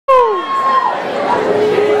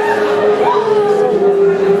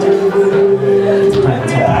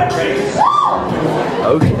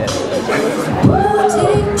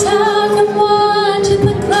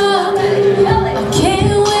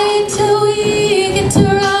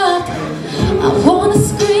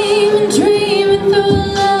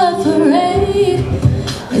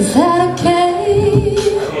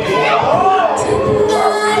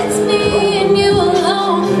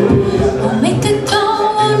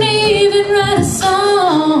write a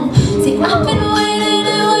song. See, I've been waiting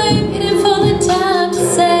and waiting for the time to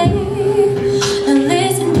say, now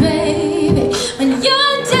listen, baby, when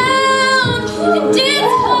you're down and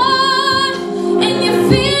it's hard and you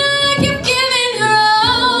feel like you've given your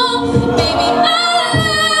all, baby, my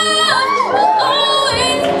love will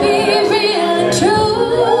always be real and true.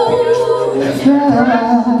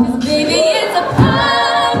 'Cause baby, it's a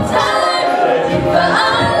prime time for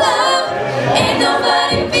our love. Ain't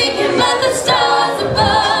nobody peeking but the stars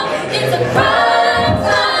above. It's a prime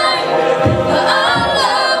time for our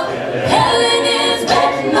love. Heaven is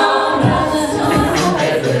betting on us.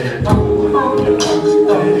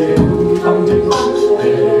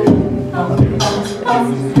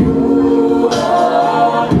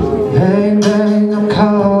 Bang, bang, I'm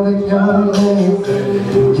calling your name.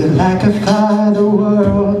 You're like a fire the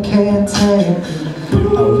world can't tame.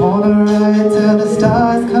 I wanna ride till the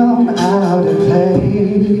stars come out and play.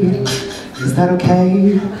 Is that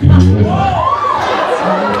okay?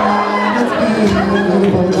 Tonight it's me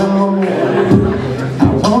alone.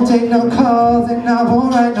 I won't take no calls and I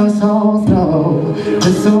won't write no songs, no.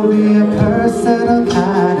 This will be a personal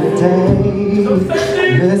kind of day.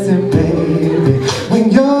 Listen, baby, when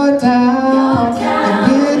you're down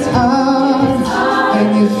and it's hard and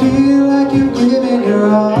you feel like you've given your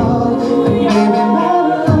all, and baby, my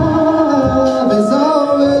love is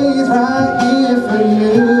always right here for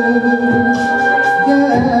you.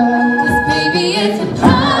 Yeah. 'Cause baby, it's a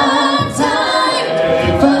prime time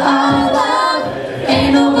for our love.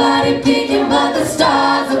 Ain't nobody peeking but the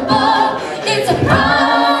stars above. It's a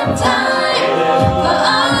prime time for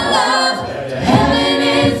our love. Heaven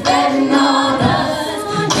is betting on us.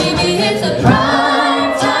 Baby, it's a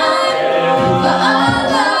prime time for our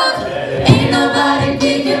love. Ain't nobody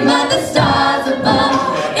peeking but the stars above.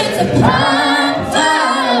 It's a prime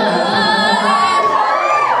time.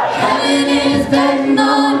 Heaven is betting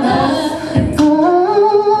on us.